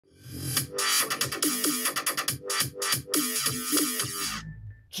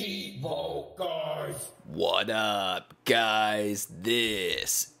What up, guys?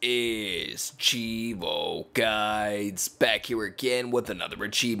 This is Cheevo Guides, back here again with another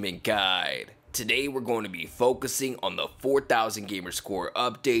achievement guide. Today we're going to be focusing on the 4000 gamer score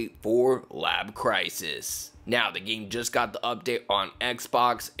update for Lab Crisis. Now, the game just got the update on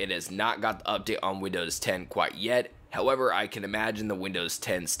Xbox. It has not got the update on Windows 10 quite yet. However, I can imagine the Windows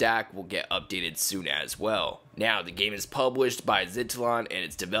 10 stack will get updated soon as well. Now, the game is published by Xitilon and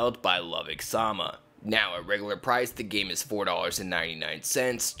it's developed by Lovixama. Now, at regular price, the game is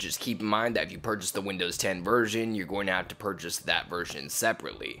 $4.99. Just keep in mind that if you purchase the Windows 10 version, you're going to have to purchase that version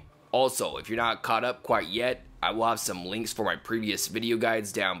separately. Also, if you're not caught up quite yet, I will have some links for my previous video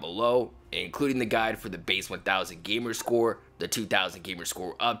guides down below, including the guide for the base 1000 gamer score, the 2000 gamer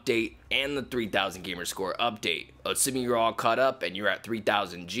score update, and the 3000 gamer score update. Assuming you're all caught up and you're at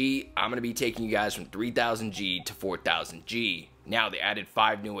 3000G, I'm going to be taking you guys from 3000G to 4000G. Now, they added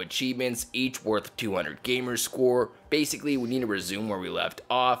 5 new achievements, each worth 200 gamer score. Basically, we need to resume where we left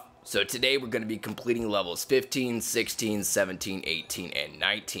off. So today we're going to be completing levels 15, 16, 17, 18, and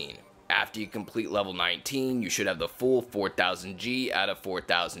 19. After you complete level 19, you should have the full 4000G out of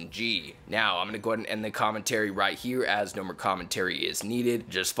 4000G. Now, I'm going to go ahead and end the commentary right here as no more commentary is needed.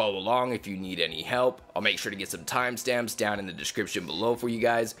 Just follow along if you need any help. I'll make sure to get some timestamps down in the description below for you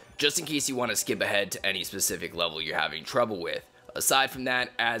guys, just in case you want to skip ahead to any specific level you're having trouble with. Aside from that,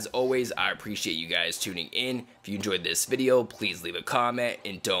 as always, I appreciate you guys tuning in. If you enjoyed this video, please leave a comment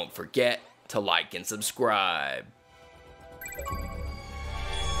and don't forget to like and subscribe.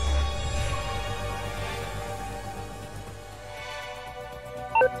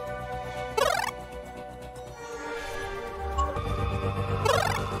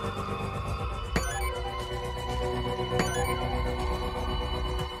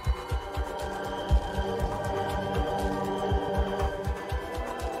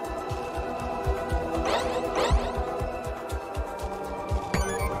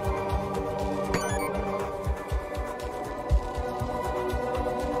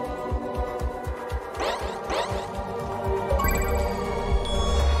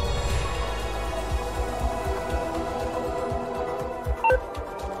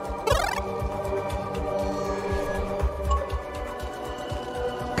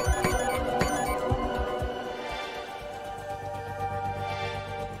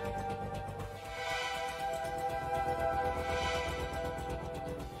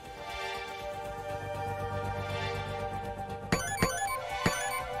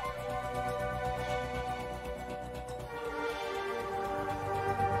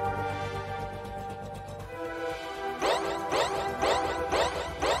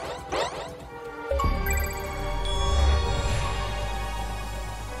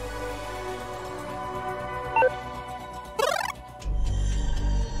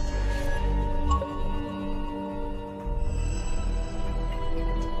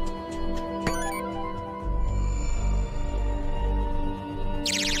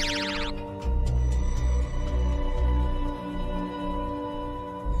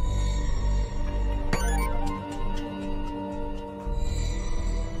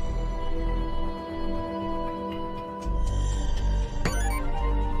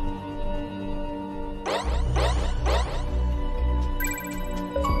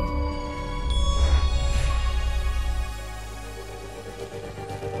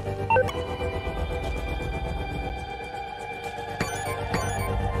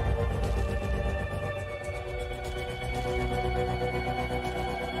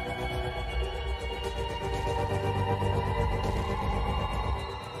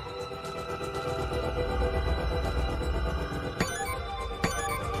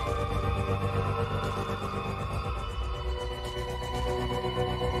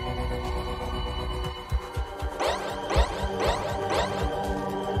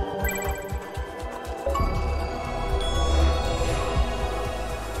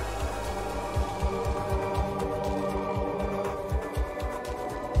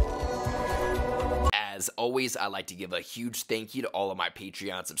 As always, I'd like to give a huge thank you to all of my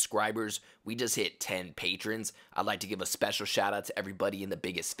Patreon subscribers. We just hit 10 patrons. I'd like to give a special shout out to everybody in the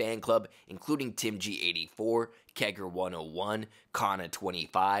biggest fan club, including TimG84, Kegger101,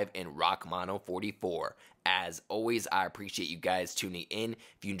 Kana25, and Rockmono44. As always, I appreciate you guys tuning in.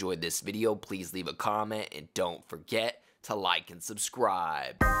 If you enjoyed this video, please leave a comment and don't forget to like and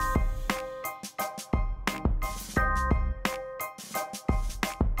subscribe.